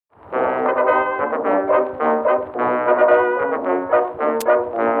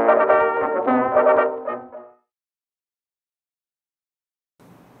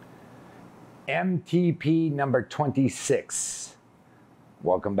MTP number 26.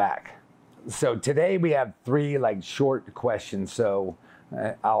 Welcome back. So today we have three short questions, so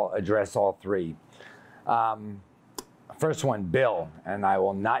I'll address all three. First one, Bill, and I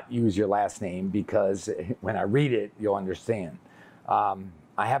will not use your last name because when I read it, you'll understand. I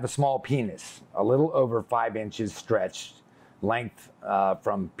have a small penis, a little over 5 inches stretched, length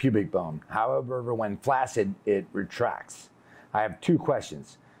from pubic bone. However, when flaccid, it retracts. I have two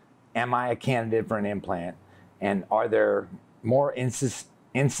questions. Am I a candidate for an implant? And are there more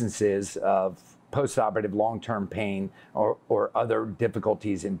instances of postoperative long-term pain or other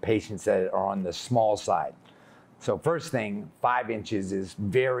difficulties in patients that are on the small side? So first thing, 5 inches is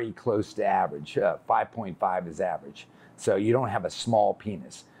very close to average. 5.5 is average. So you don't have a small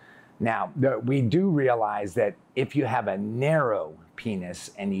penis. Now, we do realize that if you have a narrow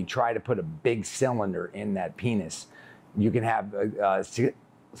penis and you try to put a big cylinder in that penis, you can have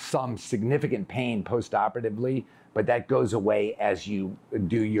some significant pain postoperatively, but that goes away as you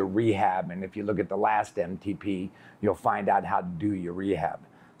do your rehab. And if you look at the last MTP, you'll find out how to do your rehab.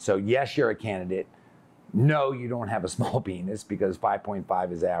 So yes, you're a candidate. No, you don't have a small penis because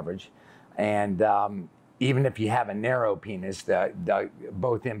 5.5 is average. And even if you have a narrow penis,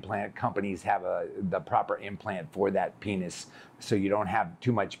 both implant companies have the proper implant for that penis, so you don't have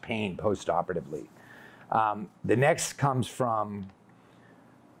too much pain postoperatively. The next comes from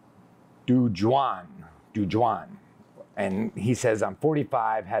Dujuan, and he says, I'm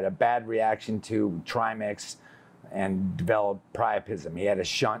 45, had a bad reaction to Trimix and developed priapism. He had a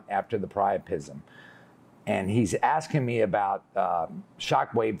shunt after the priapism. And he's asking me about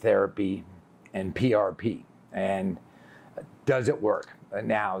shockwave therapy and PRP, and does it work?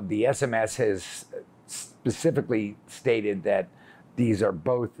 Now, the SMS has specifically stated that these are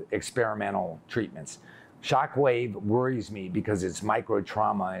both experimental treatments. Shockwave worries me because it's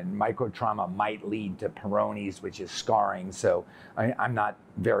microtrauma, and microtrauma might lead to Peyronie's, which is scarring, so I'm not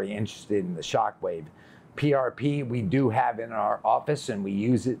very interested in the shockwave. PRP we do have in our office, and we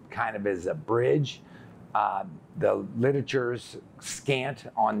use it kind of as a bridge. The literature's scant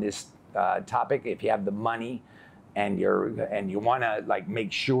on this topic. If you have the money and you want to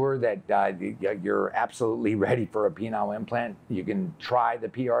make sure that you're absolutely ready for a penile implant, you can try the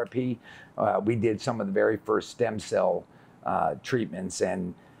PRP. We did some of the very first stem cell treatments,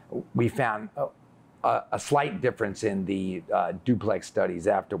 and we found a slight difference in the duplex studies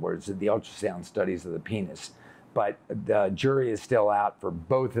afterwards, the ultrasound studies of the penis. But the jury is still out for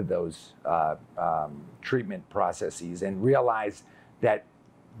both of those treatment processes, and realize that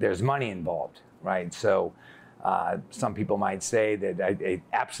there's money involved, right? So some people might say that it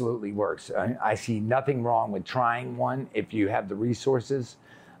absolutely works. I see nothing wrong with trying one if you have the resources.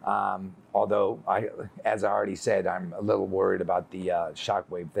 Although, as I already said, I'm a little worried about the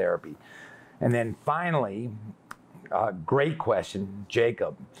shockwave therapy. And then finally, great question,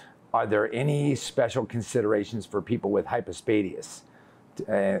 Jacob. Are there any special considerations for people with hypospadias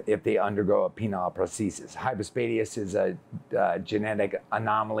if they undergo a penile prosthesis? Hypospadias is a genetic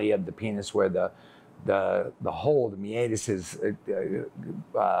anomaly of the penis where the hole, the meatus, is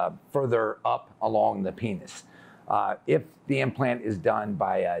further up along the penis. If the implant is done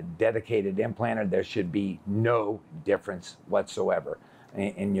by a dedicated implanter, there should be no difference whatsoever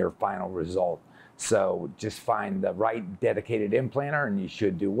in your final result. So just find the right dedicated implanter and you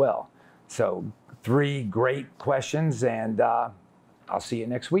should do well. So 3 great questions, and I'll see you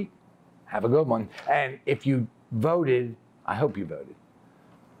next week. Have a good one. And if you voted, I hope you voted.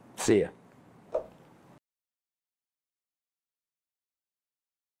 See ya.